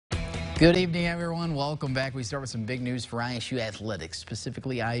Good evening, everyone. Welcome back. We start with some big news for ISU athletics,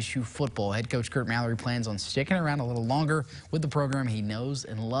 specifically ISU football. Head coach Kurt Mallory plans on sticking around a little longer with the program he knows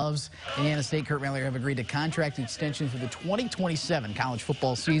and loves. Indiana State, Kurt Mallory have agreed to contract extension for the 2027 college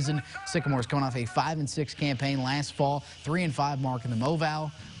football season. Sycamore's coming off a 5-6 campaign last fall, 3-5 mark in the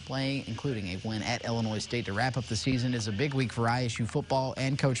MoVal. Playing, including a win at Illinois State to wrap up the season, is a big week for ISU football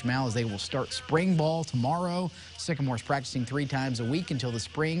and Coach Mal as they will start spring ball tomorrow. Sycamore's practicing 3 times a week until the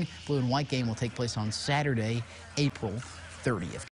spring blue and white game will take place on Saturday, April 30th.